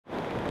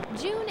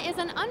June is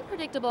an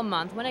unpredictable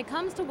month when it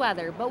comes to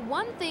weather, but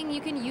one thing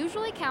you can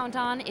usually count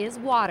on is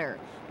water.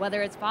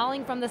 Whether it's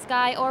falling from the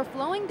sky or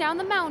flowing down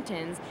the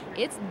mountains,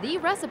 it's the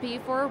recipe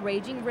for a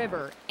raging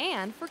river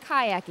and for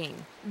kayaking.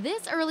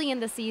 This early in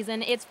the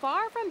season, it's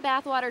far from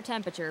bathwater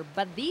temperature,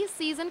 but these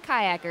seasoned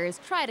kayakers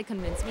try to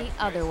convince me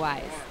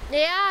otherwise.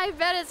 Yeah, I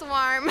bet it's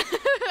warm.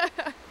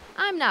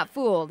 I'm not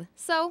fooled,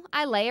 so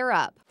I layer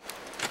up.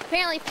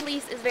 Apparently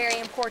fleece is very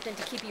important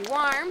to keep you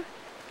warm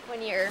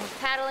when you're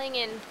paddling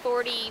in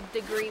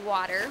 40-degree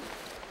water.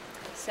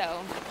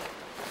 So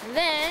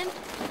then,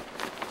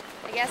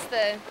 I guess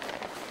the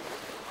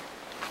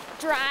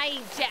dry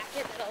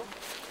jacket that'll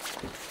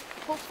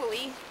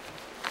hopefully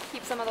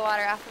keep some of the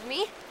water off of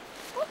me.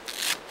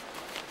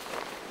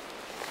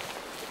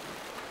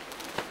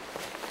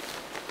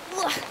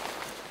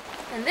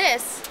 And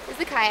this is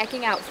the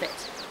kayaking outfit.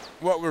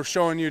 What we're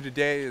showing you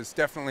today is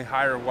definitely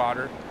higher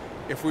water.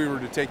 If we were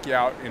to take you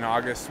out in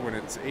August when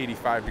it's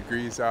 85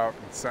 degrees out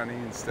and sunny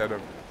instead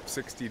of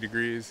 60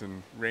 degrees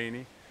and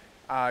rainy,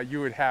 you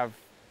would have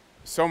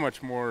so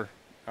much more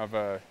of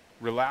a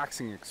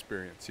relaxing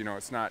experience. You know,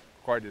 it's not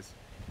quite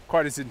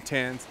as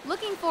intense.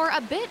 Looking for a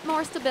bit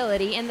more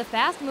stability in the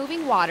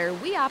fast-moving water,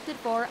 we opted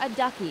for a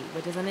ducky,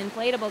 which is an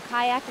inflatable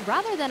kayak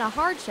rather than a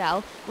hard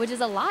shell, which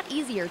is a lot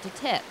easier to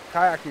tip.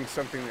 Kayaking is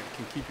something that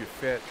can keep you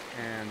fit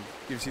and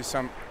gives you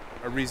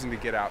a reason to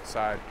get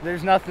outside.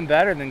 There's nothing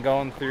better than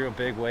going through a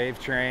big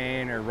wave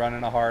train or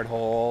running a hard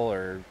hole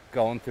or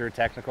going through a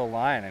technical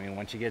line. I mean,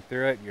 once you get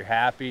through it, you're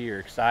happy, you're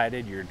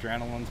excited, your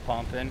adrenaline's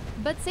pumping.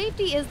 But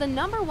safety is the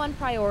 #1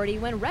 priority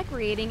when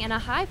recreating in a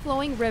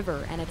high-flowing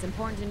river, and it's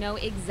important to know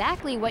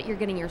exactly what you're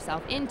getting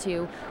yourself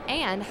into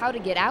and how to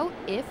get out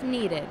if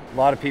needed. A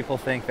lot of people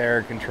think they're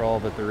in control,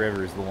 but the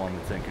river is the one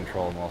that's in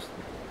control most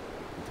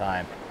of the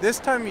time. This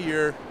time of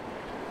year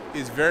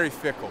is very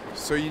fickle,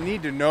 so you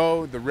need to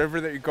know the river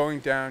that you're going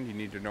down, you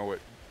need to know what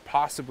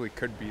possibly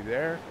could be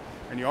there,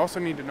 and you also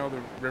need to know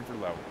the river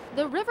level.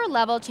 The river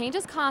level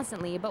changes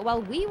constantly, but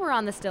while we were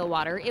on the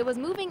Stillwater, it was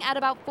moving at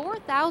about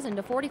 4,000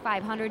 to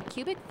 4,500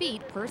 cubic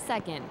feet per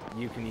second.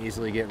 You can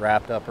easily get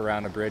wrapped up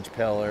around a bridge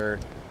pillar,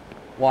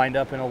 wind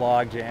up in a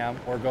log jam,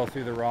 or go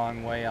through the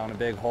wrong way on a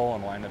big hole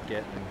and wind up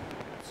getting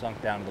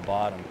sunk down to the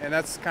bottom. And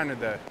that's kind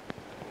of the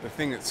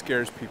thing that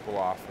scares people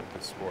off of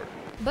the sport.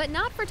 But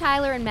not for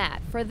Tyler and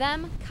Matt. For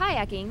them,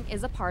 kayaking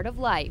is a part of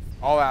life.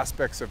 All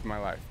aspects of my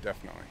life,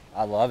 definitely.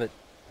 I love it.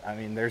 I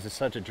mean, there's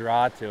such a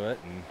draw to it,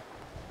 and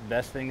the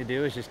best thing to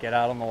do is just get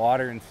out on the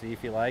water and see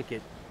if you like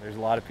it. There's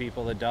a lot of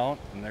people that don't,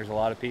 and there's a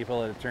lot of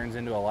people that it turns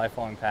into a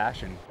lifelong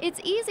passion.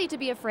 It's easy to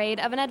be afraid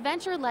of an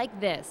adventure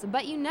like this,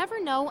 but you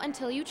never know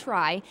until you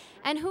try,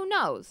 and who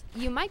knows,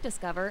 you might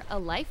discover a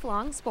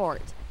lifelong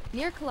sport.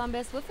 Near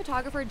Columbus with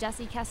photographer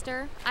Jesse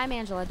Kester, I'm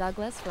Angela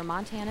Douglas for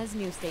Montana's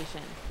news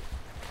station.